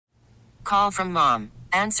call from mom.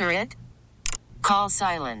 Answer it. Call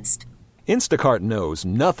silenced. Instacart knows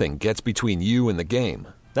nothing gets between you and the game.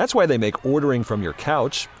 That's why they make ordering from your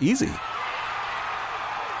couch easy.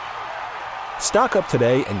 Stock up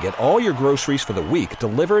today and get all your groceries for the week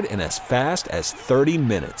delivered in as fast as 30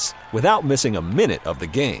 minutes without missing a minute of the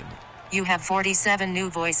game. You have 47 new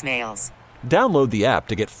voicemails. Download the app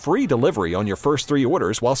to get free delivery on your first 3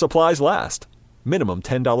 orders while supplies last. Minimum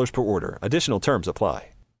 $10 per order. Additional terms apply.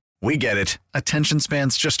 We get it. Attention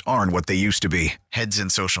spans just aren't what they used to be. Heads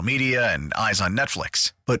in social media and eyes on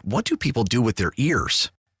Netflix. But what do people do with their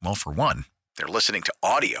ears? Well, for one, they're listening to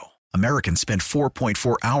audio. Americans spend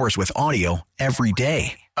 4.4 hours with audio every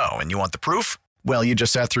day. Oh, and you want the proof? Well, you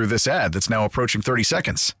just sat through this ad that's now approaching 30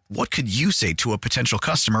 seconds. What could you say to a potential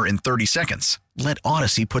customer in 30 seconds? Let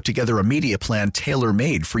Odyssey put together a media plan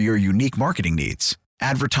tailor-made for your unique marketing needs.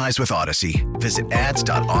 Advertise with Odyssey. Visit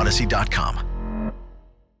ads.odyssey.com.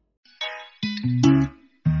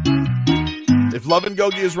 If Love and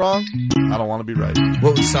Gogi is wrong, I don't want to be right.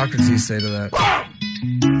 What would Socrates say to that?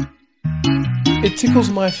 It tickles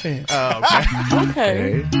my fancy. Oh,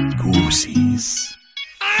 Okay. Goosies.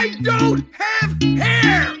 I don't have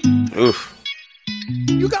hair! Oof.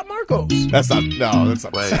 You got Marcos. That's not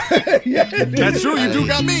right. Yeah, That's true. You do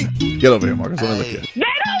got me. Get over here, Marcus. Let me look at you.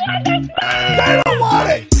 They don't want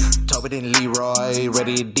it. Tobin and Leroy,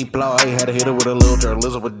 ready to deploy. Had to hit it with a little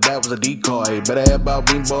journalism, but that was a decoy. Better have about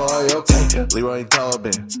me, boy. Okay, Leroy and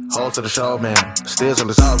Tobin, hold to the show, man. Still on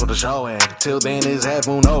the sauce with the show, and till then his half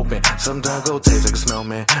moon open. Sometimes go taste like a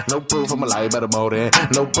snowman. No proof, I'm a lie about a motive.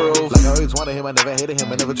 No proof, like I always wanted him, I never hated him,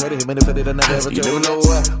 I never traded him, and if I did, I never ever traded him. You know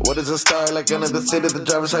what is a star? Like under the city, the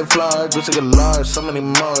driver's side floor. Gucci a large, so many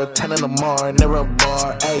more. 10 in the more, never a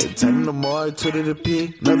bar. Ayy, 10 in the more, 2 to the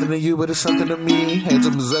P. Nothing to you, but it's something to me.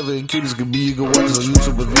 Handsome as ever, and cute as can be. You can watch it on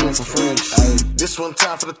YouTube with you for free. Ayy, this one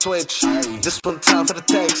time for the Twitch. Ayy, this one time for the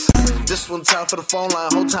text. Ayy, this one time for the phone line.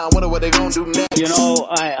 Whole time, wonder what they gonna do next. You know,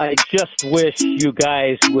 I just wish you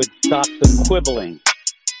guys would stop the quibbling.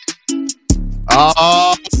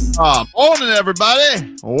 Morning,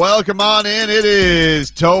 everybody. Welcome on in. It is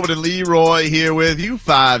Tobin and Leroy here with you.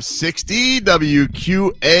 560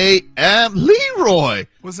 WQAM. Leroy,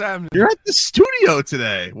 What's happening? you're at the studio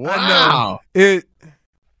today. Wow. It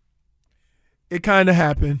kind of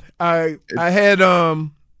happened. I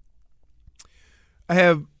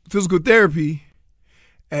have physical therapy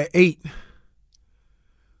at 8.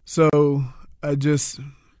 So I just,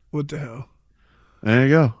 what the hell? There you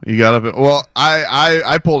go. You got up. Well,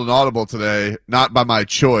 I pulled an audible today, not by my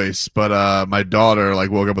choice, but my daughter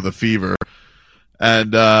woke up with a fever,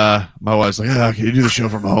 and my wife's like, "Can you do the show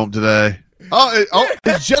from home today?"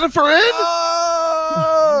 Is Jennifer in?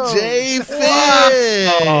 Oh, J-Fin.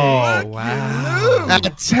 Oh, wow. At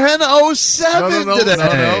 10:07 today.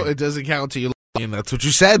 No, it doesn't count till you. And that's what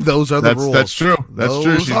you said. Those are the rules. That's true. That's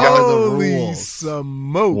true. She's got Holy the rules.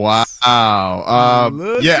 smokes. Wow.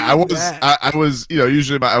 Look Yeah, I at was. that. I was.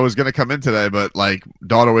 Usually I was gonna come in today, but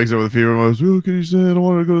daughter wakes up with a fever and goes, "Oh, can you say I don't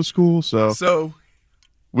want to go to school?" So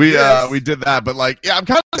we did that. But I'm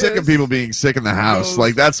kind of sick of people being sick in the house.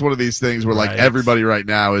 That's one of these things where Right. everybody right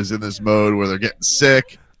now is in this mode where they're getting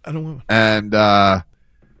sick, I don't want. and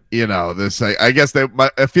this. I guess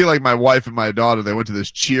I feel like my wife and my daughter, they went to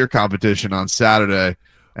this cheer competition on Saturday.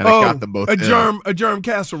 And it got them both a ill. germ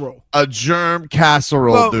casserole. A germ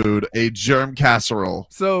casserole, dude. A germ casserole.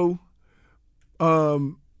 So,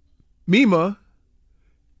 Mima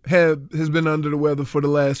has been under the weather for the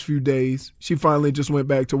last few days. She finally just went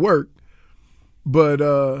back to work. But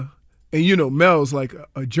and Mel's like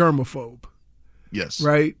a germaphobe. Yes.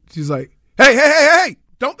 Right? She's like, hey,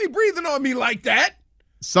 don't be breathing on me like that.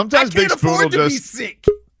 Sometimes I can't Big Spoon will afford to be just sick.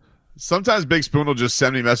 Sometimes Big Spoon will just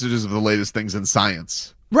send me messages of the latest things in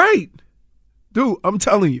science. Right. Dude, I'm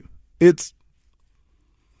telling you. It's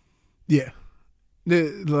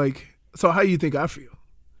so how you think I feel?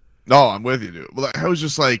 No, I'm with you, dude. Well, I was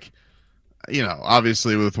just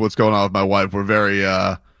obviously with what's going on with my wife, we're very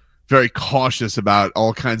very cautious about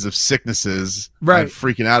all kinds of sicknesses, right? And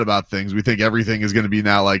freaking out about things. We think everything is going to be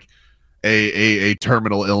now a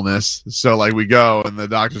terminal illness. So we go and the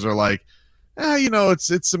doctors are like,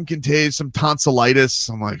 it's some contagious, some tonsillitis.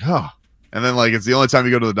 I'm like, oh. And then it's the only time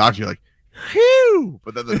you go to the doctor, you're like, phew.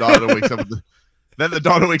 But then the daughter wakes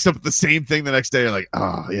up with the same thing the next day. You're like,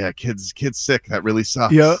 oh yeah, kid's sick. That really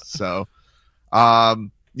sucks. Yeah. So,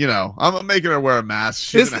 I'm making her wear a mask.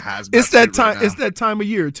 She's in a hazmat. It's that suit time. right now. It's that time of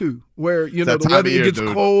year too, where the time weather of year, gets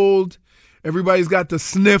dude. cold. Everybody's got the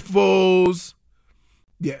sniffles.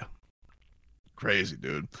 Yeah. Crazy,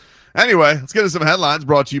 dude. Anyway, let's get into some headlines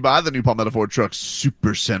brought to you by the new Palmetto Ford Truck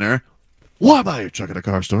Super Center. Why buy your truck at a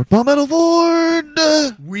car store? Palmetto Ford.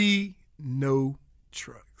 We know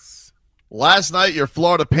trucks. Last night, your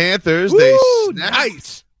Florida Panthers, they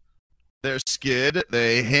snapped their skid.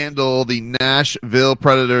 They handle the Nashville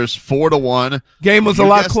Predators 4-1. Game was a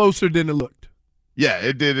lot closer than it looked. Yeah,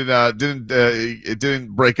 it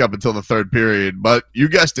didn't break up until the third period. But you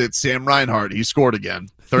guessed it, Sam Reinhart, he scored again.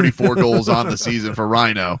 34 goals on the season for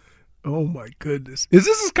Rhino. Oh my goodness! Is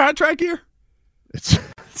this his contract year? It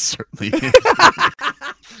certainly is.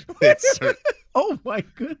 Oh my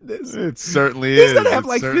goodness! It certainly is. He's gonna have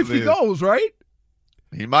like 50 goals, right?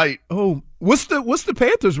 He might. Oh, what's the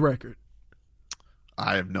Panthers record?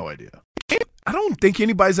 I have no idea. I don't think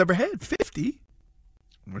anybody's ever had 50.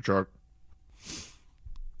 Which are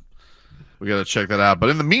we got to check that out. But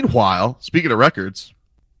in the meanwhile, speaking of records,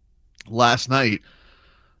 last night,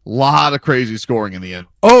 a lot of crazy scoring in the end.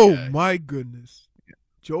 Oh my goodness,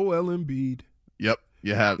 Joel Embiid. Yep,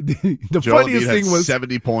 you had the Joel funniest Embiid thing had was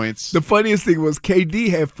 70 points. The funniest thing was KD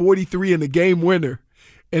had 43 in the game winner,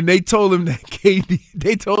 and they told him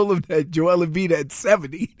that Joel Embiid had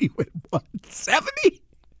 70. He went, what, 70?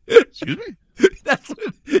 Excuse me? That's what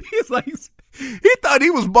he's like. He thought he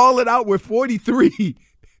was balling out with 43.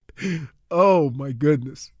 Oh my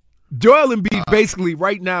goodness. Joel Embiid basically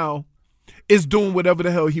right now is doing whatever the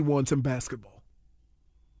hell he wants in basketball.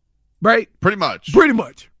 Right? Pretty much.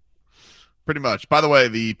 By the way,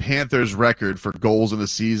 the Panthers' record for goals in the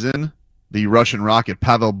season, the Russian Rocket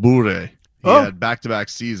Pavel Bure, he had back-to-back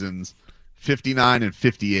seasons, 59 and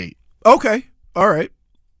 58. Okay. All right.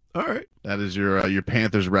 That is your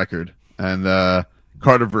Panthers record. And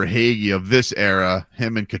Carter Verhaeghe of this era,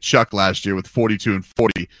 him and Kachuk last year with 42 and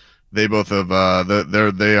 40, they both have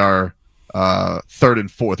they are third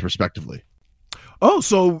and fourth respectively. Oh,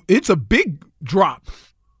 so it's a big drop.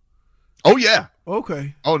 Oh yeah.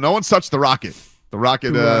 Okay. Oh, no one's touched the Rocket. The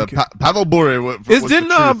Rocket. Pavel Bure.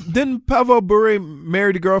 Didn't Pavel Bure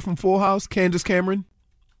marry the girl from Full House, Candace Cameron?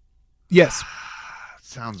 Yes.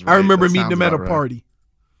 Sounds right. I remember meeting him at a party.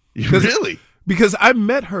 Really? Because I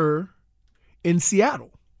met her in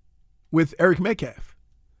Seattle with Eric Metcalf.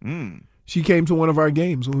 She came to one of our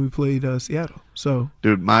games when we played Seattle. So,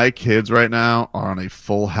 dude, my kids right now are on a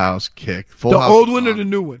Full House kick. The old one or the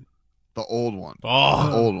new one? The old one. Oh,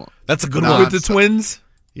 the old one. That's a good one. With the twins?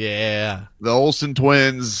 Yeah. The Olsen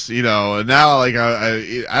twins, and now like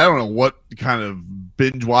I don't know what kind of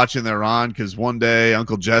binge watching they're on, because one day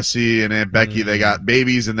Uncle Jesse and Aunt Becky, they got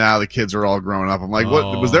babies, and now the kids are all grown up. I'm like,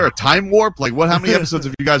 what was there a time warp? Like, how many episodes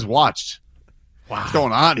have you guys watched? Wow. What's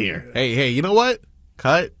going on here? Hey, you know what?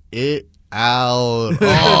 Cut it out.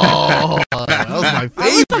 Oh, that was my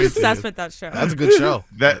favorite. I was obsessed with that show. That's a good show.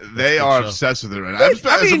 That they are obsessed with it right now.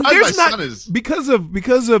 I mean, there's not because of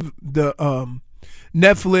the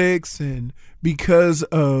Netflix and because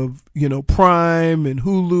of Prime and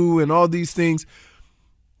Hulu and all these things.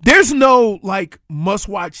 There's no like must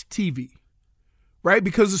watch TV, right?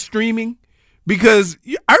 Because of streaming. Because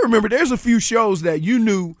I remember there's a few shows that you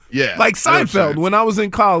knew, like Seinfeld when I was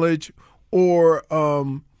in college, or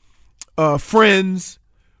Friends,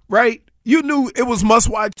 right? You knew it was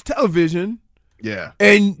must-watch television. Yeah.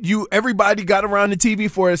 And everybody got around the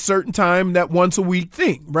TV for a certain time, that once-a-week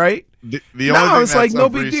thing, right? Now it's like no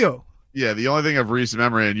big deal. Yeah, the only thing of recent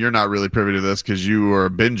memory, and you're not really privy to this because you were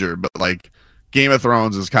a binger, but like Game of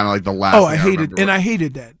Thrones is kind of like the last thing I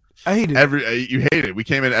hated that. You hate it. We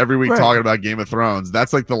came in every week talking about Game of Thrones.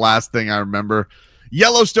 That's like the last thing I remember.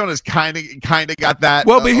 Yellowstone has kind of got that.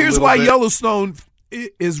 Well, but here's why Yellowstone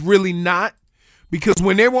is really not, because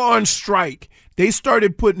when they were on strike, they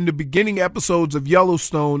started putting the beginning episodes of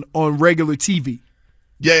Yellowstone on regular TV.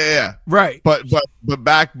 Yeah. Right. But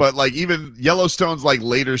like even Yellowstone's like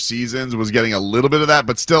later seasons was getting a little bit of that,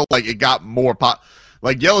 but still like it got more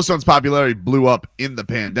like Yellowstone's popularity blew up in the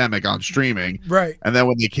pandemic on streaming. Right. And then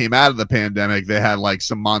when they came out of the pandemic, they had like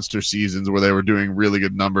some monster seasons where they were doing really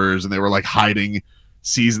good numbers, and they were like hiding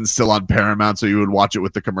seasons still on Paramount, so you would watch it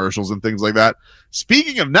with the commercials and things like that.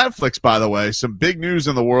 Speaking of Netflix, by the way, some big news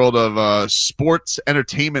in the world of sports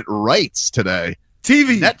entertainment rights today.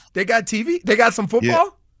 TV. They got TV? They got some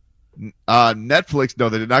football? Yeah. Netflix, no,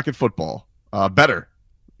 they did not get football. Better.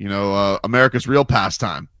 America's real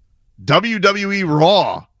pastime. WWE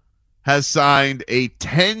Raw has signed a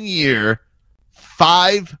 10-year,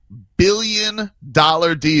 $5 billion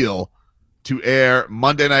deal to air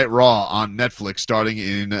Monday Night Raw on Netflix starting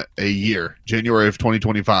in a year, January of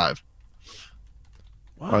 2025.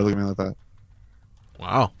 Wow. Why look at me like that?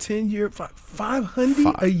 Wow. 10-year,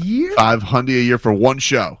 $500 a year? $500 a year for one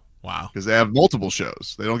show. Wow. Because they have multiple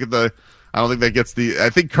shows. They don't get I don't think that gets I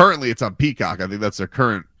think currently it's on Peacock. I think that's their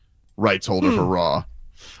current rights holder for Raw.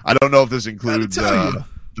 I don't know if this includes tell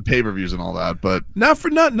the pay-per-views and all that, but not for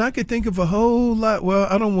nothing, I could think of a whole lot. Well,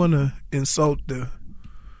 I don't want to insult the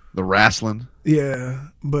wrestling. Yeah,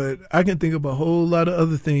 but I can think of a whole lot of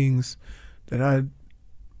other things that I'd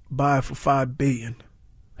buy for $5 billion.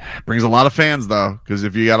 Brings a lot of fans, though, because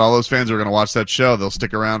if you got all those fans who are going to watch that show, they'll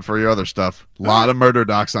stick around for your other stuff. A lot of murder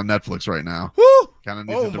docs on Netflix right now. Woo! Kind of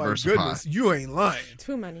need to diversify. Oh, my goodness. You ain't lying.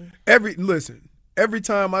 Too many. Every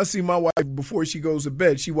time I see my wife before she goes to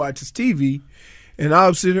bed, she watches TV, and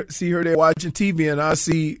I'll see her there watching TV,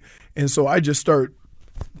 and so I just start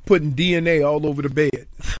putting DNA all over the bed.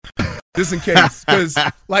 Just in case. Because,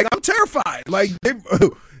 I'm terrified.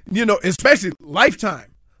 Especially Lifetime.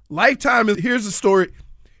 Lifetime is, here's the story.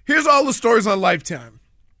 Here's all the stories on Lifetime.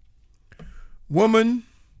 Woman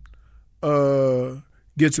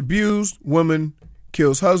gets abused. Woman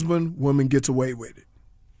kills husband. Woman gets away with it.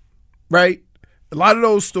 Right? A lot of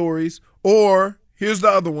those stories. Or, here's the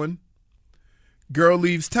other one. Girl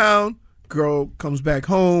leaves town. Girl comes back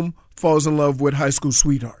home. Falls in love with high school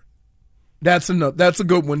sweetheart. That's enough. That's a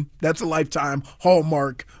good one. That's a Lifetime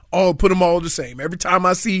Hallmark. Put them all the same. Every time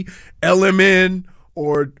I see LMN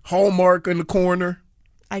or Hallmark in the corner.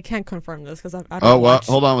 I can't confirm this because I don't watch.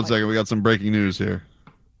 Hold on one second. We got some breaking news here.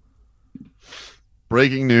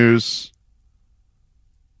 Breaking news.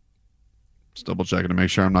 Just double checking to make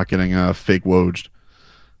sure I'm not getting fake woged.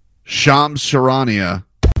 Shams Charania.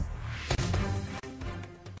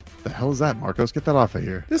 The hell is that, Marcos? Get that off of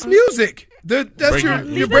here. This music. That's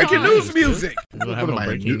your breaking news music. What am I,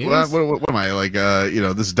 this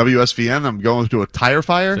is WSVN? I'm going to a tire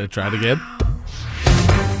fire? Should I try it again?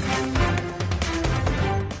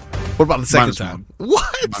 What about the second time?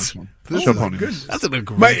 What? Show ponies. That's an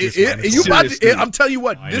egregious I'm telling you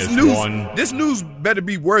what, this news better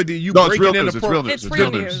be worthy of you breaking into the program. It's real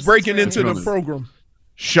news. Breaking into the program.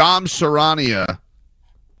 Shams Charania.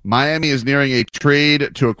 Miami is nearing a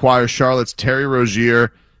trade to acquire Charlotte's Terry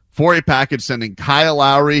Rozier for a package sending Kyle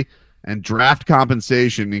Lowry and draft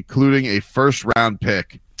compensation, including a first-round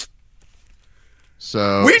pick.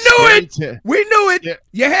 So we knew it. Yeah.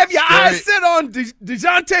 You have your eyes set on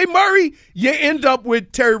DeJounte Murray, you end up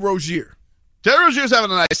with Terry Rozier. Terry Rozier's having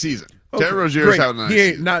a nice season. Okay, Terry Rozier's having a nice season.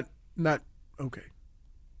 He ain't not okay.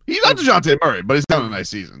 He's not DeJounte Murray, but he's having a nice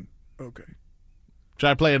season. Okay. Should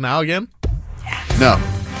I play it now again? No.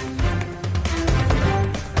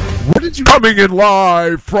 What did you coming in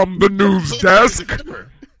live from the news desk?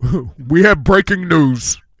 We have breaking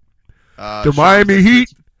news. The Miami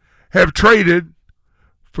Heat have traded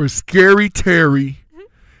for Scary Terry,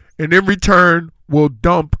 and in return will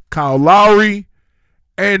dump Kyle Lowry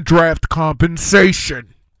and draft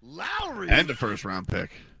compensation. Lowry and a first-round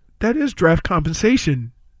pick. That is draft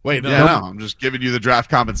compensation. Wait, no. Yeah, no, I'm just giving you the draft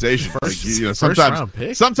compensation.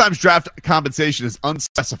 Sometimes draft compensation is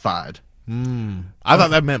unspecified. I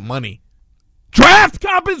thought that meant money. Draft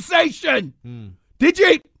compensation! Did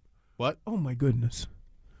you? What? Oh, my goodness.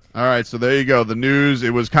 All right, so there you go. The news,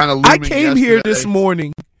 it was kind of looming I came here this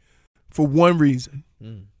morning for one reason.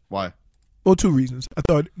 Why? Well, two reasons. I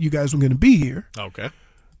thought you guys were going to be here. Okay.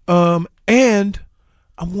 And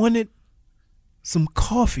I wanted some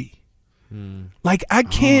coffee. Like, I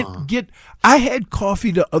can't get... I had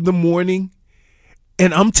coffee the other morning,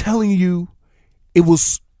 and I'm telling you, it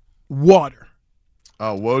was water.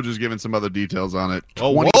 Oh, Woj is giving some other details on it.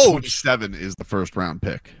 2027 is the first-round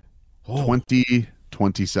pick.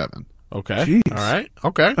 2027. Okay. Jeez. All right.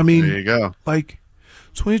 Okay. I mean, there you go. Like,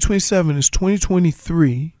 2027 is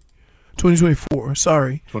 2023, 2024,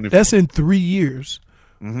 sorry. 24. That's in 3 years.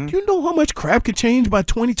 Mm-hmm. Do you know how much crap could change by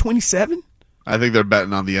 2027? I think they're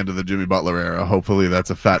betting on the end of the Jimmy Butler era. Hopefully that's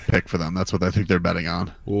a fat pick for them. That's what I think they're betting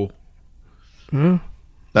on. Ooh.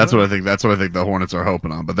 That's what I think. That's what I think the Hornets are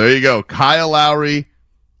hoping on. But there you go. Kyle Lowry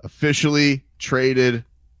officially traded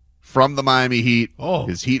from the Miami Heat.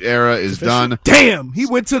 His Heat era is done. Damn, he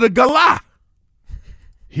went to the Gala.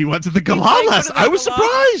 He went to the Gala last. I was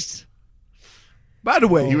surprised. By the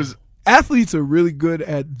way, athletes are really good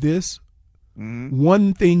at this.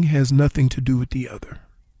 One thing has nothing to do with the other.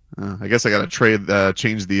 I guess I got to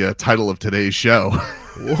change the title of today's show.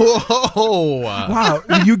 Whoa! Wow,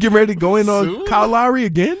 you get ready to go in on Kyle Lowry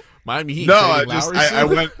again? Miami Heat. No, I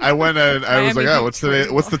went and I was like, oh, what's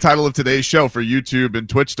the title of today's show for YouTube and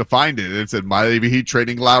Twitch to find it? And it said Miami Heat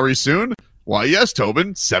trading Lowry soon. Why, yes,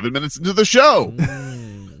 Tobin. 7 minutes into the show.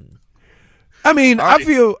 I mean, I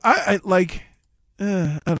feel I like.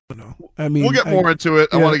 I don't know. I mean, we'll get more into it.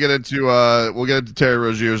 I want to get into we'll get into Terry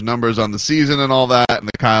Rozier's numbers on the season and all that, and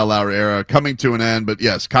the Kyle Lowry era coming to an end. But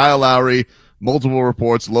yes, Kyle Lowry. Multiple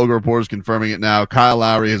reports, logo reporters confirming it now. Kyle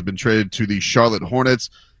Lowry has been traded to the Charlotte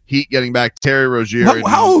Hornets. Heat getting back Terry Rozier.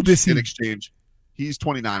 How old is he? In exchange, he's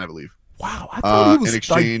 29, I believe. Wow, I thought he was in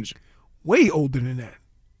exchange, way older than that.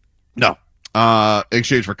 No. In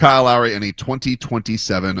exchange for Kyle Lowry and a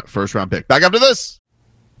 2027 first-round pick. Back after this.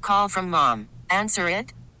 Call from mom. Answer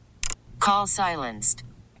it. Call silenced.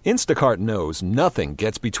 Instacart knows nothing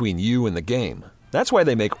gets between you and the game. That's why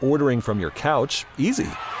they make ordering from your couch easy.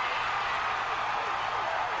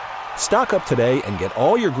 Stock up today and get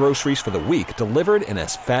all your groceries for the week delivered in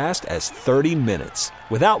as fast as 30 minutes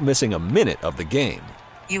without missing a minute of the game.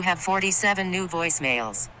 You have 47 new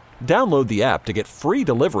voicemails. Download the app to get free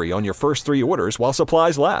delivery on your first 3 orders while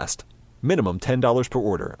supplies last. Minimum $10 per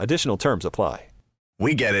order. Additional terms apply.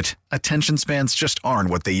 We get it. Attention spans just aren't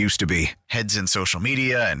what they used to be. Heads in social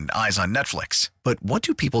media and eyes on Netflix. But what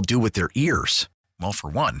do people do with their ears? Well, for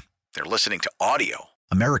one, they're listening to audio.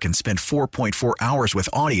 Americans spend 4.4 hours with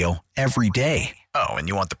audio every day. Oh, and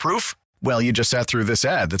you want the proof? Well, you just sat through this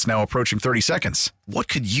ad that's now approaching 30 seconds. What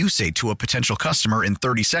could you say to a potential customer in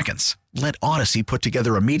 30 seconds? Let Odyssey put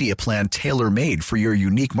together a media plan tailor-made for your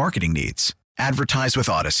unique marketing needs. Advertise with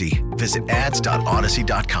Odyssey. Visit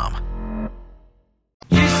ads.odyssey.com.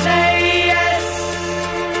 You say yes,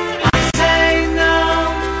 I say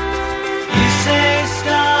no. You say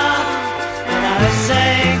stop, and I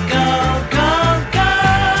say go, go, go.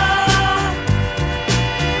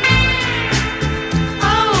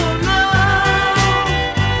 Oh no.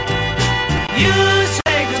 You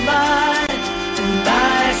say goodbye, and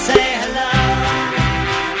I say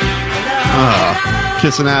hello.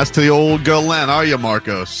 Kissing ass to the old Galen, are you,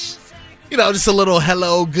 Marcos? You know, just a little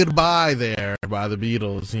hello goodbye there by the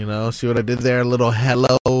Beatles, you know. See what I did there? A little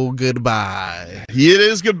hello goodbye. It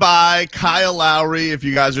is goodbye. Kyle Lowry, if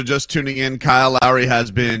you guys are just tuning in, Kyle Lowry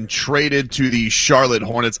has been traded to the Charlotte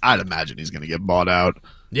Hornets. I'd imagine he's going to get bought out.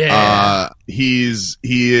 Yeah. He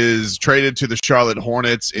is traded to the Charlotte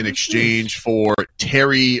Hornets in exchange for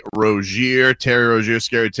Terry Rozier. Terry Rozier,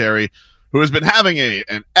 Scary Terry, who has been having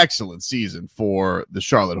an excellent season for the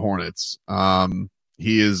Charlotte Hornets.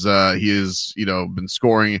 He is, been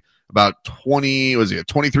scoring about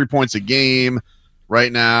 23 points a game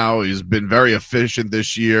right now. He's been very efficient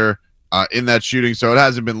this year in that shooting. So it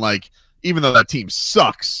hasn't been like, even though that team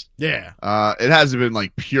sucks, yeah, it hasn't been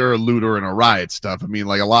like pure looter and a riot stuff. I mean,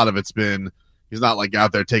 like a lot of it's been, he's not like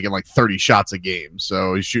out there taking like 30 shots a game.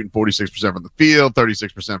 So he's shooting 46% from the field,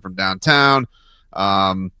 36% from downtown.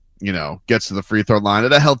 Gets to the free throw line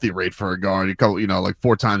at a healthy rate for a guard. Like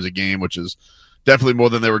 4 times a game, which is definitely more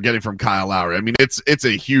than they were getting from Kyle Lowry. I mean, it's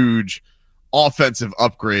a huge offensive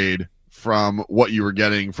upgrade from what you were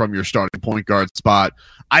getting from your starting point guard spot.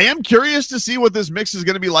 I am curious to see what this mix is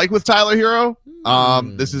going to be like with Tyler Hero.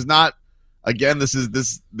 This is not, again,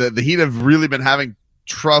 the Heat have really been having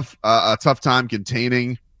a tough time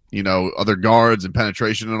containing, other guards and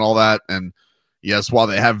penetration and all that. And yes, while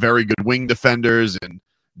they have very good wing defenders and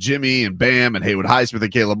Jimmy and Bam and Haywood Highsmith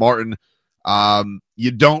and Caleb Martin, you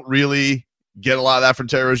don't really get a lot of that from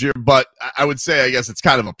Terry Rozier, but I would say, I guess it's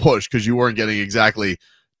kind of a push because you weren't getting exactly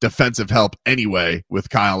defensive help anyway with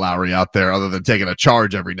Kyle Lowry out there other than taking a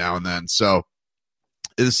charge every now and then. So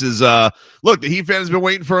this is, look, the Heat fan has been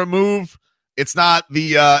waiting for a move. It's not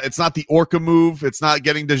the Orca move. It's not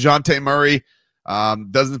getting DeJounte Murray.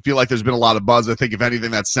 Doesn't feel like there's been a lot of buzz. I think if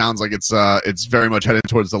anything, that sounds like it's very much headed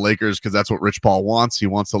towards the Lakers because that's what Rich Paul wants. He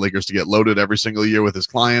wants the Lakers to get loaded every single year with his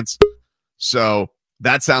clients. So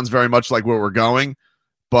that sounds very much like where we're going.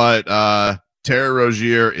 But Terry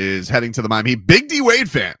Rozier is heading to the Miami Heat. Big D Wade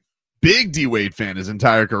fan his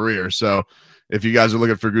entire career. So if you guys are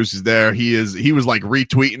looking for gooses there, he was like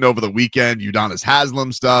retweeting over the weekend Udonis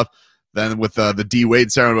Haslem stuff. Then with the D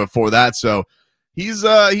Wade ceremony before that. So he's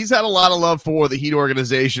had a lot of love for the Heat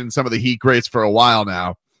organization, some of the Heat greats for a while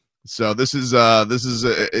now. So this is I think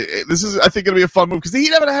going to be a fun move because the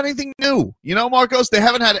Heat haven't had anything new. Marcos, they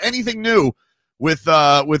haven't had anything new with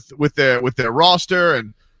their roster,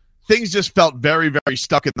 and things just felt very, very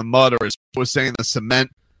stuck in the mud, or as I was saying, the cement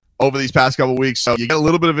over these past couple of weeks. So you get a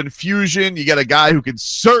little bit of infusion. You get a guy who can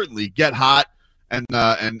certainly get hot and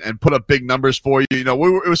put up big numbers for you.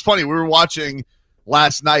 It was funny. We were watching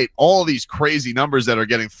last night all these crazy numbers that are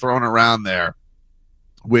getting thrown around there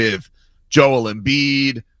with Joel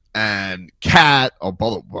Embiid and Cat. Oh,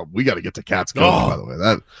 we got to get to Cat's coach, by the way.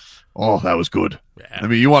 That was good. Yeah. I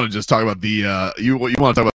mean, you want to just talk about the you want to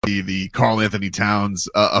talk about the Karl Anthony Towns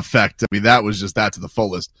effect. I mean, that was just that to the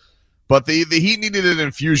fullest. But the Heat needed an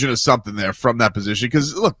infusion of something there from that position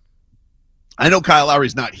because look, I know Kyle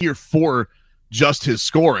Lowry's not here for just his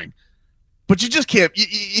scoring, but you just can't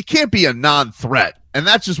you can't be a non-threat, and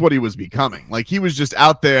that's just what he was becoming. Like he was just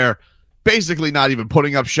out there, basically not even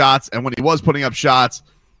putting up shots, and when he was putting up shots,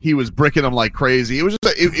 he was bricking them like crazy. It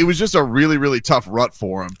was just a really, really tough rut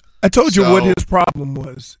for him. I told you what his problem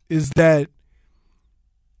is that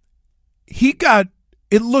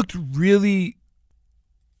it looked really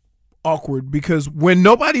awkward because when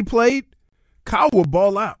nobody played, Kyle would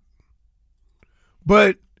ball out.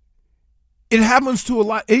 But it happens to a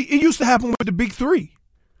lot. It used to happen with the big three.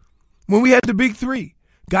 When we had the big three,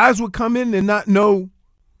 guys would come in and not know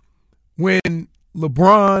when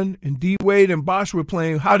LeBron and D-Wade and Bosh were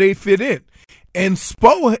playing how they fit in. And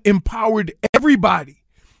Spo empowered everybody.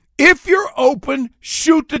 If you're open,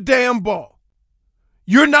 shoot the damn ball.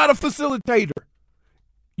 You're not a facilitator.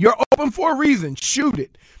 You're open for a reason. Shoot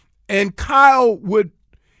it. And Kyle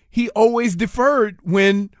he always deferred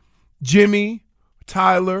when Jimmy,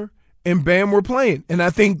 Tyler, and Bam were playing. And I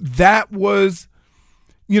think that was,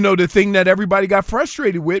 the thing that everybody got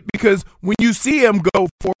frustrated with because when you see him go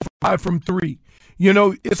 4 for 5 from 3,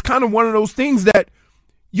 it's kind of one of those things that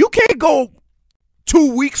you can't go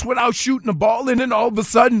 2 weeks without shooting the ball and then all of a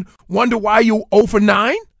sudden wonder why you 0 for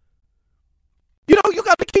 9. You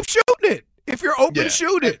got to keep shooting it. If you're open,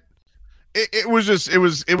 shoot it. It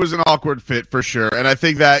was an awkward fit for sure. And I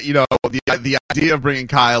think that, the idea of bringing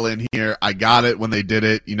Kyle in here, I got it when they did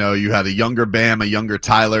it. You had a younger Bam, a younger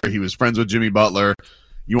Tyler. He was friends with Jimmy Butler.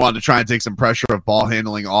 You wanted to try and take some pressure of ball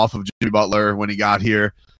handling off of Jimmy Butler when he got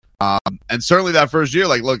here. And certainly that first year,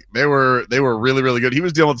 look, they were really, really good. He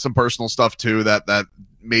was dealing with some personal stuff too that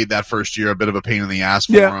made that first year a bit of a pain in the ass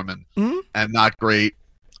for him and not great.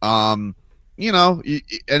 And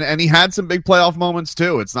he had some big playoff moments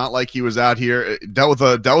too. It's not like he was out here dealt with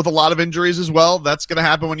a lot of injuries as well. That's going to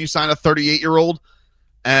happen when you sign a 38-year-old,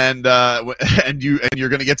 and you're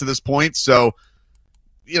going to get to this point. So,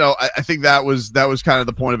 I think that was kind of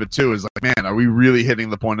the point of it too. Is like, man, are we really hitting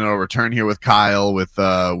the point of no return here with Kyle, with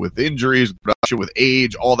injuries, with production, with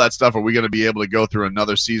age, all that stuff? Are we going to be able to go through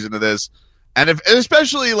another season of this? And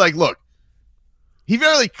especially look, he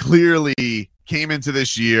very clearly came into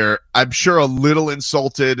this year, I'm sure, a little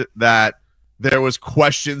insulted that there was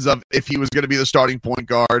questions of if he was going to be the starting point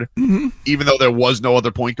guard, even though there was no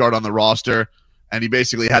other point guard on the roster, and he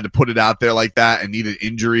basically had to put it out there like that and needed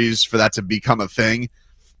injuries for that to become a thing.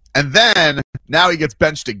 And then now he gets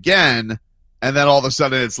benched again, and then all of a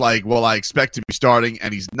sudden it's like, well, I expect to be starting,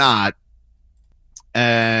 and he's not.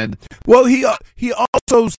 And he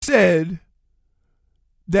also said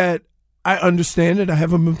that I understand it. I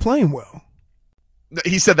haven't been playing well.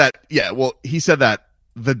 He said that, he said that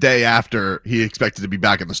the day after he expected to be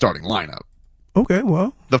back in the starting lineup. Okay,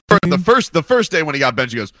 well. The first day when he got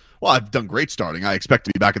benched, he goes, well, I've done great starting. I expect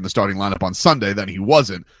to be back in the starting lineup on Sunday. Then he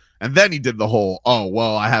wasn't. And then he did the whole, oh,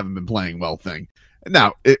 well, I haven't been playing well thing.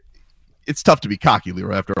 Now, it's tough to be cocky,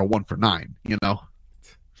 Leroy, after a 1 for 9, You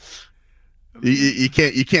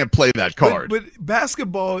can't play that card. But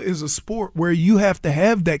basketball is a sport where you have to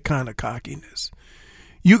have that kind of cockiness.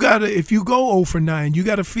 If you go 0 for 9, you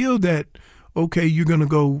gotta feel that, okay, you're gonna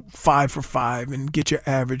go 5 for 5 and get your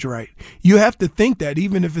average right. You have to think that,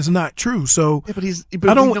 even if it's not true. So but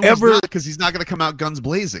I don't ever, because he's not gonna come out guns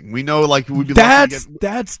blazing. We know, we'd be that's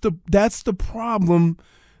the problem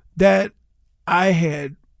that I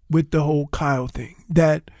had with the whole Kyle thing.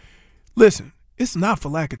 That, listen, it's not for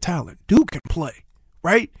lack of talent. Dude can play,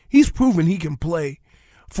 right? He's proven he can play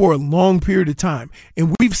for a long period of time,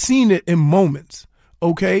 and we've seen it in moments.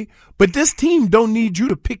 Okay, but this team don't need you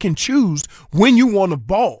to pick and choose when you want a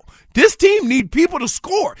ball. This team need people to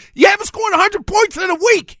score. You haven't scored 100 points in a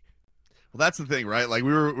week. Well, that's the thing, right?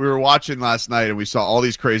 We were watching last night and we saw all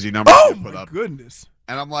these crazy numbers put up. Goodness.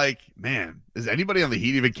 And I'm like, man, is anybody on the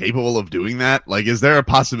Heat even capable of doing that? Is there a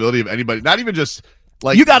possibility of anybody? Not even just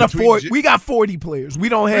you got we got 40 players. We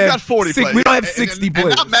don't have 40 players. We don't have 60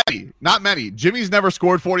 players. Not many. Jimmy's never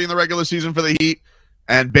scored 40 in the regular season for the Heat.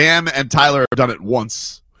 And Bam and Tyler have done it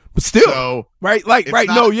once. But still, right?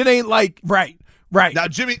 No, it ain't right. Now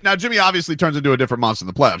Jimmy obviously turns into a different monster in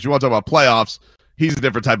the playoffs. You want to talk about playoffs, he's a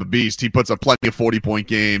different type of beast. He puts up plenty of 40-point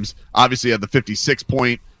games. Obviously had the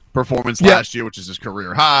 56-point performance last year, which is his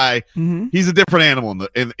career high. Mm-hmm. He's a different animal in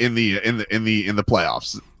the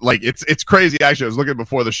playoffs. It's crazy. Actually, I was looking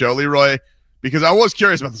before the show, Leroy, because I was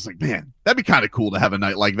curious about this. Man, that'd be kind of cool to have a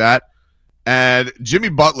night like that. And Jimmy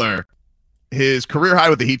Butler, his career high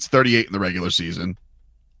with the Heat's 38 in the regular season.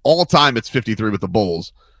 All time, it's 53 with the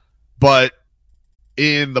Bulls. But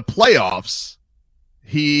in the playoffs,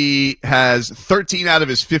 he has 13 out of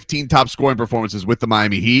his 15 top scoring performances with the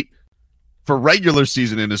Miami Heat. For regular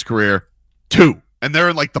season in his career, 2. And they're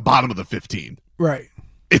in the bottom of the 15. Right.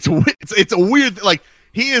 It's a weird,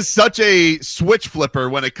 he is such a switch flipper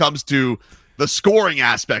when it comes to the scoring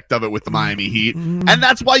aspect of it with the Miami Heat. And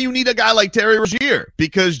that's why you need a guy like Terry Rozier,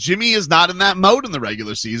 because Jimmy is not in that mode in the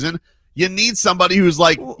regular season. You need somebody who's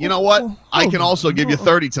like, you know what? I can also give you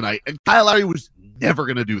 30 tonight. And Kyle Lowry was never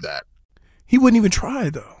going to do that. He wouldn't even try,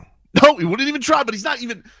 though. No, he wouldn't even try, but he's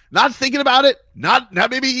not thinking about it, not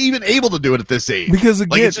maybe even able to do it at this age. Because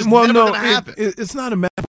again, like, it's just never gonna happen. It's not a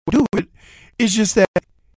matter of do it. It's just that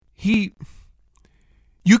you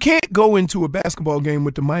can't go into a basketball game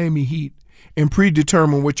with the Miami Heat and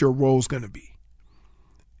predetermine what your role's going to be.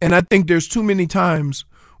 And I think there's too many times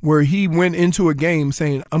where he went into a game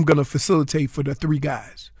saying, I'm going to facilitate for the 3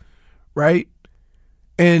 guys, right?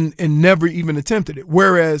 And never even attempted it.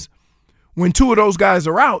 Whereas when 2 of those guys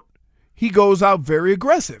are out, he goes out very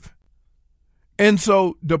aggressive. And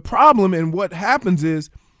so the problem and what happens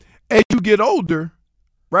is as you get older,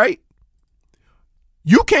 right,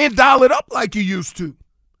 you can't dial it up like you used to.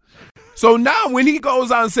 So now when he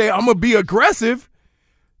goes out and say, I'm going to be aggressive,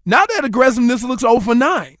 now that aggressiveness looks 0 for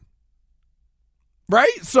 9.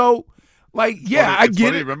 Right? So, like, yeah, I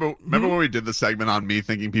get it. Remember when we did the segment on me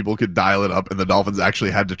thinking people could dial it up, and the Dolphins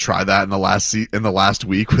actually had to try that in the last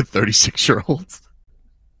week with 36-year-olds?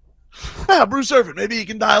 Yeah, Bruce Irvin, maybe he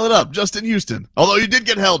can dial it up. Justin Houston. Although you did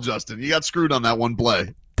get held, Justin. You got screwed on that one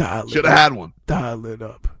play. Should have had one. Dial it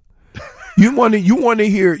up. You want to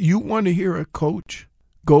hear a coach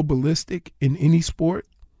go ballistic in any sport?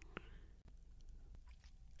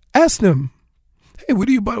 Ask them, hey, what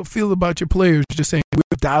do you feel about your players just saying we'll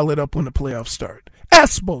dial it up when the playoffs start?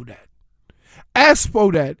 Ask Spo that. Ask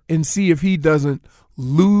Spo that and see if he doesn't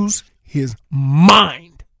lose his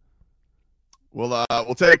mind. We'll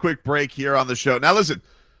take a quick break here on the show. Now, listen,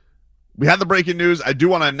 we had the breaking news. I do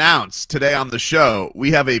want to announce today on the show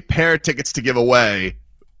we have a pair of tickets to give away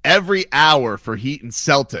every hour for Heat and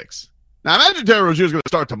Celtics. Now, I imagine Terry Rozier is going to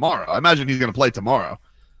start tomorrow. I imagine he's going to play tomorrow.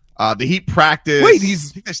 The Heat practice. Wait,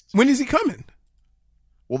 when is he coming?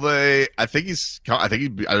 Well, I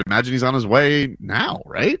imagine he's on his way now,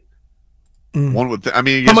 right? One would. How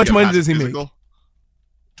much money does he make?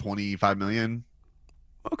 $25 million.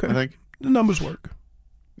 Okay, I think the numbers work.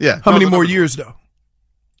 Yeah. How many more years though?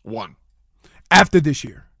 1. After this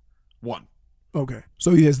year. 1. Okay,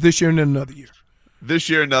 so he has this year and then another year. This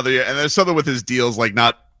year, another year, and there's something with his deals like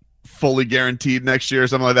not fully guaranteed next year or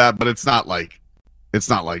something like that. But it's not like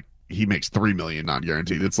he makes $3 million non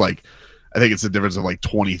guaranteed. It's like I think it's a difference of like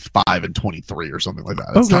 25 and 23 or something like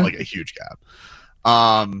that. It's not like a huge gap.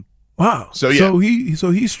 Wow. So yeah.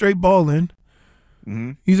 So he's straight balling.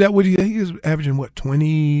 Mm-hmm. He's at what he's averaging what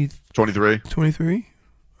 23. 23.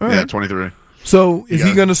 All right. Yeah, 23. So is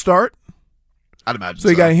he going to start? I'd imagine. So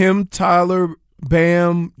you got him, Tyler,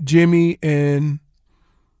 Bam, Jimmy, and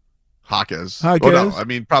Jaquez. Oh, no, I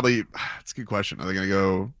mean probably. It's a good question. Are they going to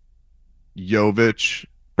go Jovic?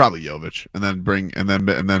 Probably Jovic, and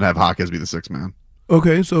then have Jaquez be the 6th man.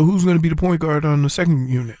 Okay, so who's going to be the point guard on the second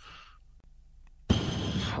unit?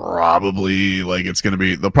 Probably like it's going to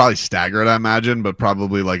be. They'll probably stagger it, I imagine, but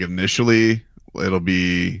probably like initially it'll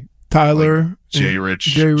be Tyler, like J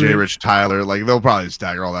Rich, Tyler. Like they'll probably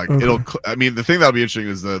stagger all that. Okay. I mean, the thing that'll be interesting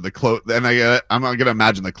is the close. And I'm going to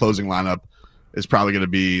imagine the closing lineup is probably going to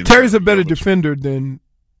be. Terry's a better defender than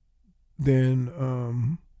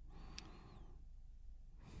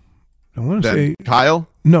I want to say Kyle.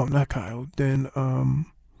 No, not Kyle. Then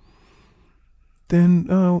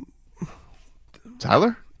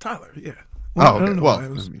Tyler. Tyler, yeah. Well,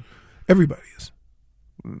 okay. Everybody is.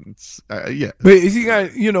 Yeah. But is he got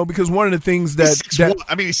because one of the things that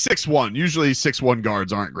he's 6'1". Usually 6'1"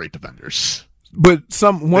 guards aren't great defenders. But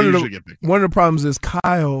one of the problems is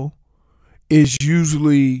Kyle is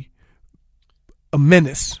usually a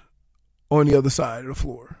menace on the other side of the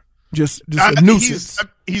floor. Just a nuisance.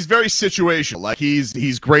 He's very situational. Like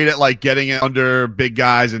he's great at like getting it under big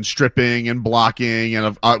guys and stripping and blocking,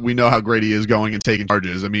 and we know how great he is going and taking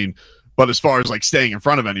charges. I mean, but as far as like staying in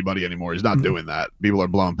front of anybody anymore, he's not doing that. People are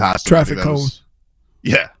blowing past him. Traffic cone.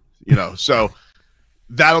 Yeah, so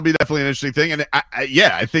that'll be definitely an interesting thing. And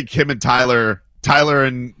I think him and Tyler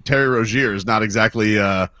and Terry Rozier is not exactly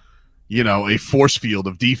a force field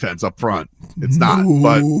of defense up front. It's not,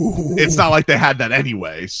 but it's not like they had that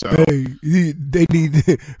anyway. So hey, they need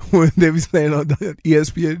when they was saying on the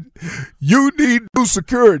ESPN, you need new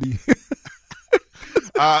security.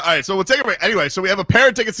 All right, so we'll take a break. Anyway, so we have a pair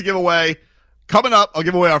of tickets to give away. Coming up, I'll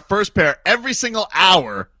give away our first pair every single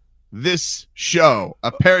hour this show.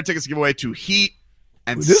 A pair of tickets to give away to Heat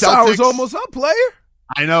and Celtics. This hour's almost up, player.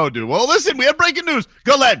 I know, dude. Well, listen, we have breaking news.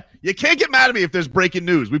 Go, Len. You can't get mad at me if there's breaking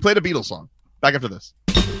news. We played a Beatles song. Back after this.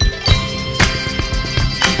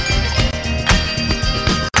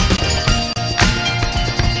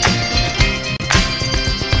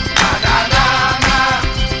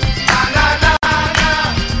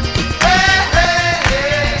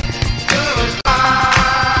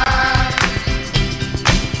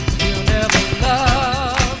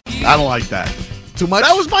 I don't like that. Too much?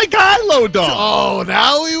 That was my guy, Low Dog. Oh,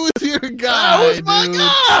 now he was your guy. That was my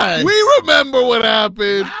guy. We remember what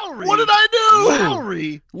happened. Lowry. What did I do?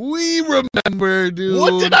 Lowry. We remember, dude.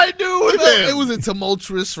 What did I do with him? It was a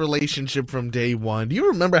tumultuous relationship from day one. Do you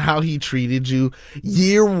remember how he treated you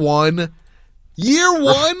year one?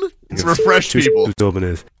 Let's refresh people. Tobin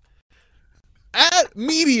is. At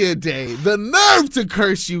Media Day, the nerve to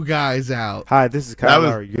curse you guys out. Hi, this is Kyle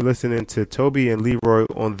Lowry. You're listening to Toby and Leroy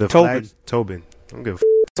on the Tobin. Tobin. I'm going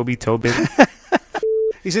to Tobin.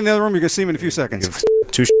 He's in the other room. You're going to see him in a few seconds.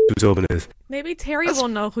 Who Tobin is. Maybe Terry will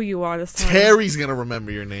know who you are this time. Terry's going to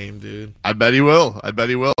remember your name, dude. I bet he will.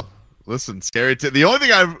 Listen, scary. The only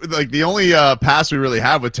thing the only pass we really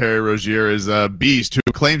have with Terry Rozier is Beast,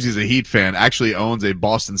 who claims he's a Heat fan, actually owns a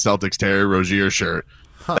Boston Celtics Terry Rozier shirt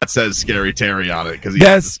that says "Scary Terry" on it because he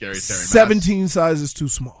has the Scary Terry. 17 sizes too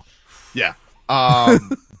small. Yeah, but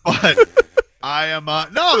I am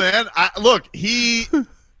no man. Look, it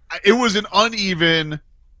was an uneven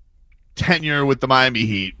tenure with the Miami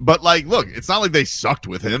Heat, but look, it's not like they sucked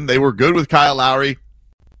with him. They were good with Kyle Lowry.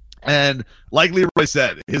 And like Leroy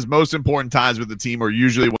said, his most important times with the team are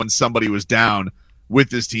usually when somebody was down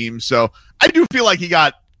with this team. So I do feel like he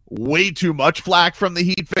got way too much flack from the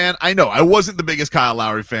Heat fan. I know I wasn't the biggest Kyle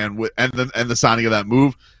Lowry fan and the signing of that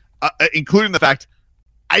move, including the fact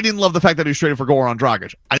I didn't love the fact that he was traded for Goran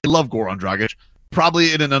Dragic. I love Goran Dragic,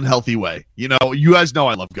 probably in an unhealthy way. You guys know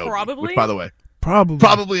I love Goran. Probably. Which, by the way,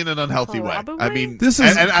 probably in an unhealthy way. I mean, this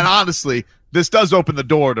is and honestly. This does open the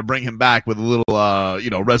door to bring him back with a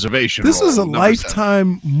little, reservation. This is a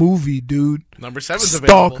Lifetime movie, dude. Number 7's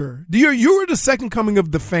Stalker. You were the second coming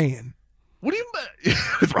of the fan. What do you mean?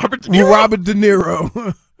 With Robert De Niro? Robert De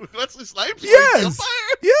Niro. With Wesley Snipes?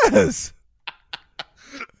 Yes.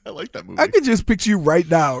 I like that movie. I could just picture you right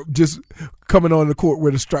now, just coming on the court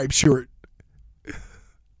with a striped shirt.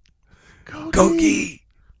 Go Gee.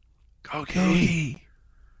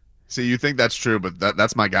 See, you think that's true, but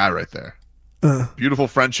that's my guy right there. Beautiful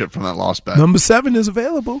friendship from that lost bet. Number 7 is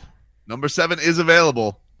available. Number 7 is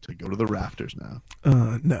available to go to the rafters now.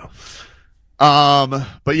 No.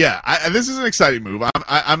 But yeah, this is an exciting move.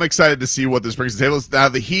 I'm excited to see what this brings to the table. Now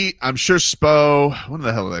the Heat, I'm sure Spo. When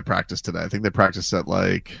the hell did they practice today? I think they practiced at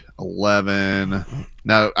 11.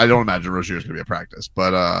 Now I don't imagine Rozier's going to be at practice,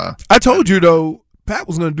 but I told you though, Pat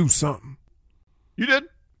was going to do something. You did.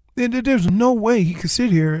 There's no way he could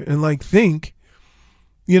sit here and think,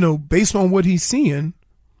 based on what he's seeing,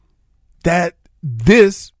 that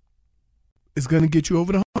this is going to get you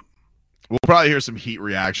over the hump. We'll probably hear some Heat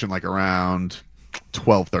reaction around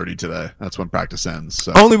 12:30 today. That's when practice ends.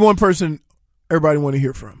 So. Only one person everybody want to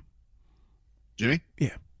hear from. Jimmy?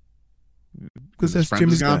 Yeah. Because that's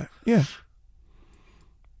Jimmy's guy. Yeah.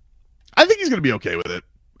 I think he's going to be okay with it.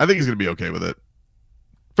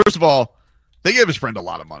 First of all, they gave his friend a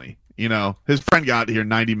lot of money. His friend got here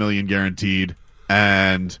 $90 million guaranteed,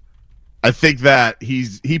 and I think that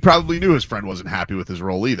he probably knew his friend wasn't happy with his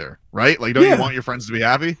role either, right? Don't you want your friends to be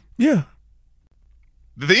happy? Yeah.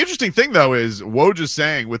 The interesting thing though is Woj is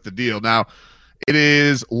saying with the deal now, it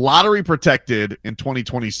is lottery protected in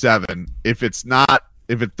 2027. If it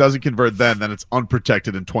doesn't convert then it's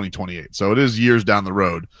unprotected in 2028. So it is years down the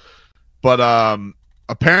road. But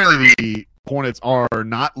apparently the Hornets are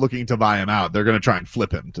not looking to buy him out. They're going to try and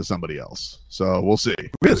flip him to somebody else. So we'll see.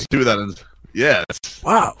 Really? Let's do that. Yeah.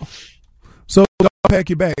 Wow. So pack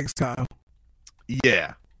your bags, Kyle.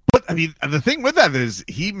 Yeah. But I mean, the thing with that is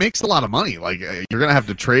he makes a lot of money. You're going to have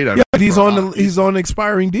to trade him. Yeah, but he's on an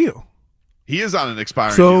expiring deal. He is on an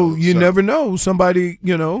expiring deal. So you so. never know. Somebody,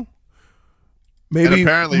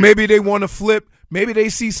 maybe they want to flip. Maybe they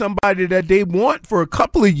see somebody that they want for a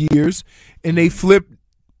couple of years, and they flip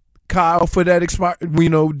Kyle for that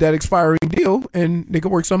expiring deal, and they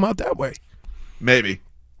can work something out that way. Maybe,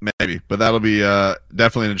 but that'll be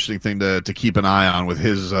definitely an interesting thing to keep an eye on with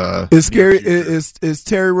his. Is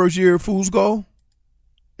Terry Rozier fool's gold?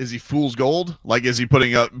 Is he fool's gold? Is he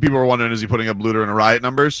putting up? People are wondering, is he putting up Looter and Riot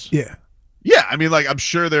numbers? Yeah. Yeah, I mean, I'm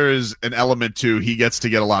sure there is an element to he gets to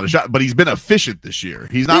get a lot of shots, but he's been efficient this year.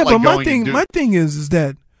 He's not but going. My thing is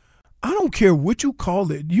that I don't care what you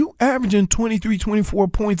call it. You averaging 23, 24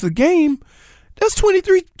 points a game. That's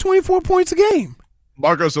 23, 24 points a game.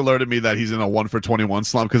 Marcos alerted me that he's in a 1 for 21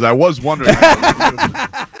 slump because I was wondering.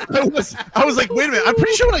 I was like, wait a minute. I'm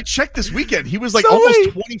pretty sure when I checked this weekend, he was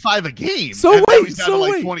almost 25 a game. He's down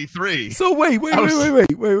to 23. So wait.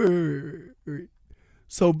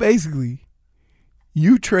 So basically,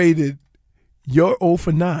 you traded your 0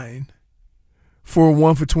 for 9 for a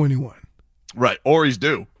 1 for 21. Right, or he's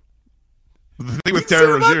due. The thing with Terry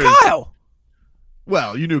Rozier is, Kyle.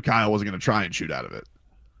 Well, you knew Kyle wasn't going to try and shoot out of it.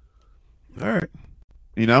 All right.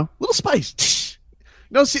 You know, little spice.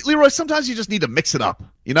 You know, see, Leroy, sometimes you just need to mix it up.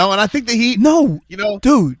 You know, and I think the Heat. No, you know,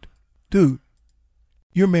 dude,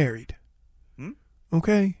 you're married.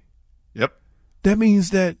 Okay. Yep. That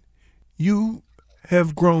means that you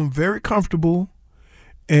have grown very comfortable,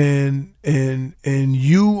 and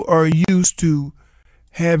you are used to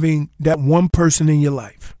having that one person in your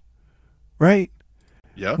life, right?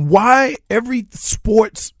 Yeah. Why every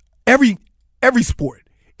sport,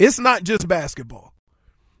 it's not just basketball,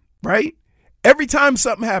 right? Every time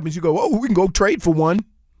something happens, you go, oh, we can go trade for one.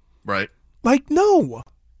 Right. Like, no.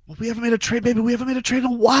 Well, we haven't made a trade, baby. We haven't made a trade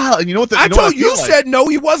in a while. And you know what? I told you, said no,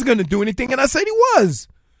 he wasn't going to do anything, and I said he was.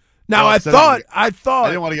 Now, I thought. I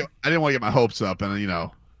didn't want to get my hopes up, and you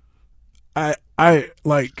know.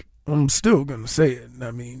 I'm still going to say it.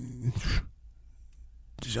 I mean,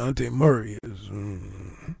 DeJounte Murray is.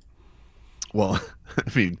 Well,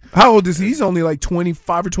 I mean. How old is he? He's only like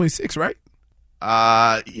 25 or 26, right?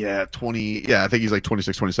 Yeah, 20. Yeah, I think he's like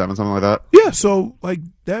 26, 27, something like that. Yeah, so like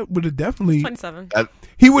that would have definitely 27.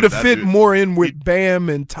 He would have fit more in with Bam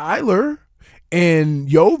and Tyler and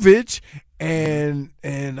Jovic and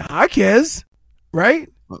Jaquez, right?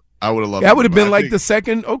 I would have loved. That would have been like the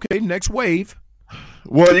second. Okay, next wave.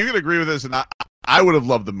 Well, you can agree with this, and I would have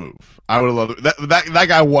loved the move. I would have loved it. That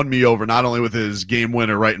guy won me over, not only with his game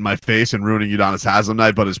winner right in my face and ruining Udonis Haslem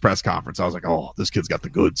night, but his press conference. I was like, oh, this kid's got the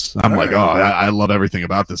goods. I'm like, I love everything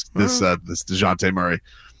about this DeJounte Murray.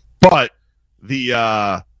 But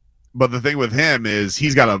the thing with him is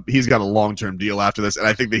he's got a long-term deal after this, and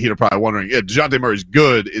I think the Heat are probably wondering, yeah, DeJounte Murray's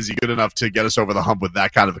good. Is he good enough to get us over the hump with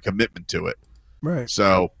that kind of a commitment to it? Right.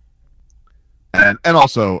 So. And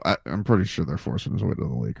also, I'm pretty sure they're forcing his way to the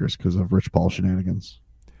Lakers because of Rich Paul shenanigans.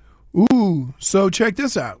 Ooh, so check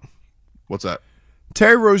this out. What's that?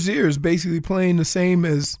 Terry Rozier is basically playing the same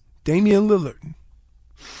as Damian Lillard.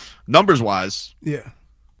 Numbers-wise. Yeah.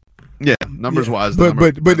 Yeah, numbers-wise. But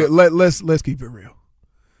let's keep it real.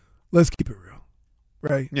 Let's keep it real.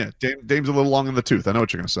 Right? Yeah, Dame's a little long in the tooth. I know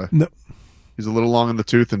what you're going to say. No. He's a little long in the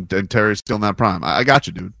tooth, and Terry's still in that prime. I got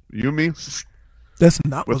you, dude. You and me? That's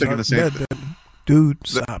not We're thinking the same thing. Dude,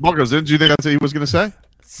 stop. Marcos, didn't you think that's what he was going to say?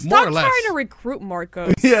 Stop trying to recruit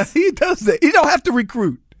Marcos. Yeah, he does that. He don't have to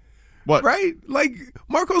recruit. What? Right? Like,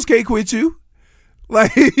 Marcos can't quit you.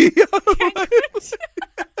 Like, It's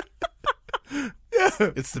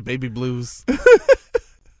the baby blues.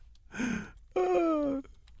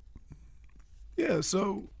 Yeah,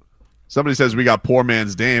 so. Somebody says we got poor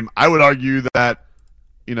man's Dame. I would argue that,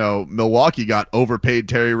 Milwaukee got overpaid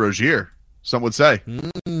Terry Rozier. Some would say.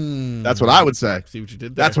 That's what I would say. See what you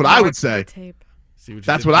did there. That's what I would say.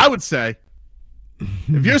 That's what I would say.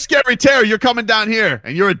 If you're Scary Terry, you're coming down here,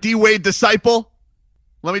 and you're a D-Wade disciple,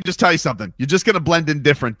 let me just tell you something. You're just going to blend in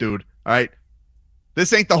different, dude. All right?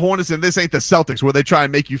 This ain't the Hornets and this ain't the Celtics where they try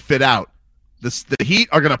and make you fit out. The Heat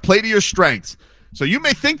are going to play to your strengths. So you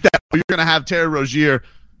may think that you're going to have Terry Rozier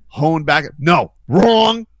honed back. No.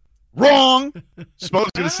 Wrong. Spo's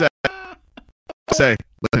going to say,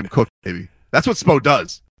 let him cook, baby. That's what Spo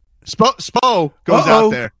does. Spo goes out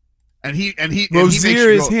there, and he Rozier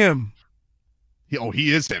is him.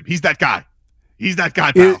 He is him. He's that guy. He's that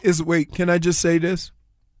guy, pal. Wait, can I just say this?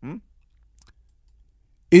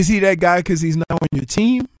 Is he that guy because he's not on your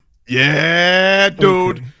team? Yeah,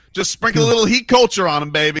 dude. Okay. Just sprinkle a little Heat culture on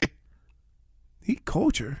him, baby. Heat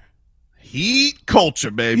culture? Heat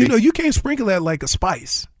culture, baby. You can't sprinkle that like a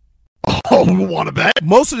spice. Oh, you want to bet?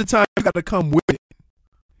 Most of the time, you got to come with it.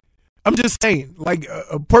 I'm just saying, like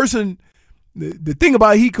a person, the thing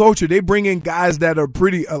about Heat culture, they bring in guys that are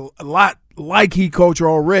a lot like Heat culture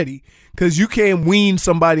already, because you can't wean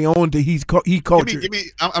somebody on to Heat culture.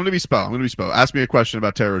 I'm going to be Spo. Ask me a question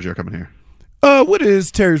about Terry Rozier coming here. What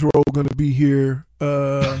is Terry's role going to be here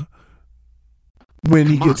when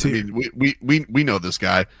he gets here? I mean, we know this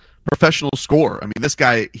guy. Professional scorer. I mean, this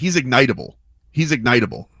guy, he's ignitable.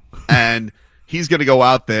 And he's going to go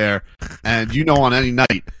out there, and on any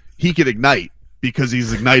night, he could ignite because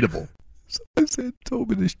he's ignitable. I said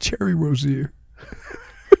Tobin is Cherry Rozier.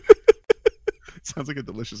 Sounds like a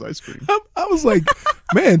delicious ice cream. I was like,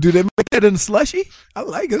 man, do they make that in a slushie? I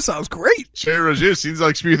like it. Sounds great. Cherry Rozier seems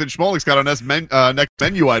like Smith and Schmolik's got a next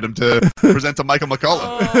menu item to present to Michael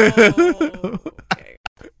McCullough. Okay.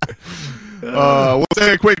 We'll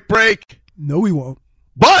take a quick break. No, we won't.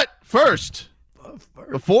 But first,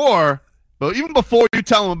 even before you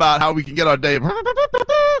tell them about how we can get our day,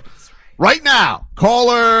 right now,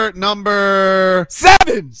 caller number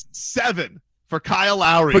 7 for Kyle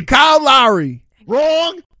Lowry.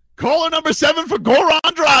 Wrong. Caller number 7 for Goran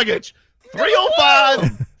Dragic.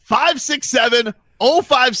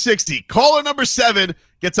 305-567-0560. Caller number 7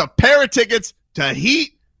 gets a pair of tickets to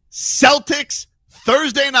Heat Celtics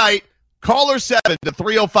Thursday night. Caller 7 to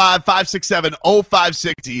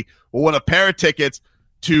 305-567-0560 will win a pair of tickets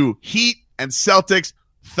to Heat and Celtics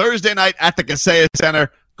Thursday night at the Kaseya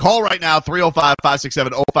Center. Call right now,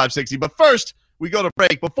 305-567-0560. But first, we go to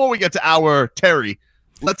break. Before we get to our Terry,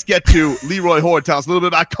 let's get to Leroy Horde. Tell us a little bit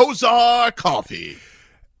about Kozar Coffee.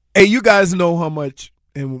 Hey, you guys know how much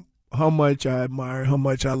I admire, how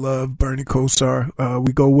much I love Bernie Kosar.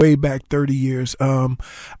 We go way back 30 years.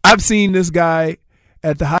 I've seen this guy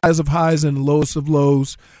at the highs of highs and the lowest of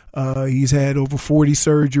lows. He's had over 40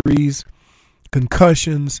 surgeries,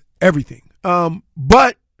 concussions, everything.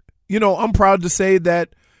 But, I'm proud to say that,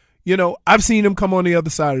 I've seen him come on the other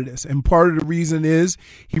side of this. And part of the reason is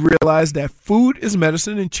he realized that food is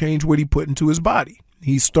medicine and changed what he put into his body.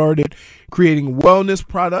 He started creating wellness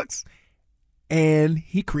products, and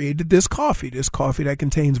he created this coffee that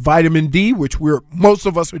contains vitamin D, which most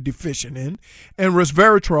of us are deficient in, and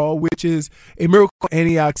resveratrol, which is a miracle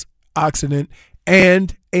antioxidant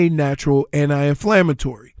and a natural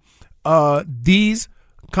anti-inflammatory. This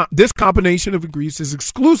combination of ingredients is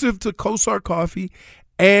exclusive to Kosar Coffee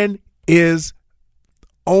and is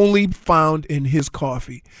only found in his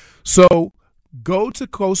coffee. So go to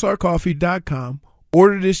kosarcoffee.com,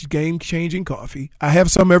 order this game-changing coffee. I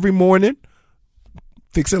have some every morning.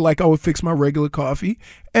 Fix it like I would fix my regular coffee,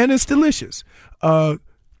 and it's delicious.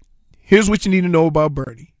 Here's what you need to know about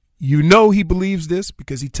Bernie. You know he believes this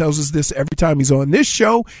because he tells us this every time he's on this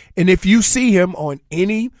show, and if you see him on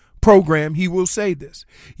any program, he will say this.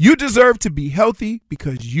 You deserve to be healthy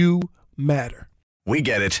because you matter. We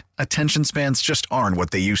get it. Attention spans just aren't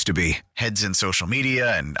what they used to be. Heads in social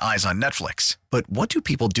media and eyes on Netflix. But what do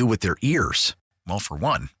people do with their ears? Well, for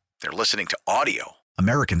one, they're listening to audio.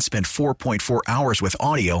 Americans spend 4.4 hours with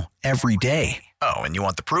audio every day. Oh, and you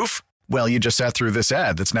want the proof? Well, you just sat through this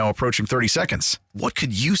ad that's now approaching 30 seconds. What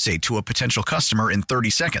could you say to a potential customer in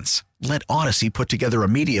 30 seconds? Let Odyssey put together a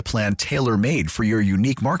media plan tailor-made for your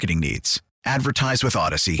unique marketing needs. Advertise with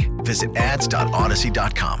Odyssey. Visit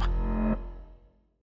ads.odyssey.com.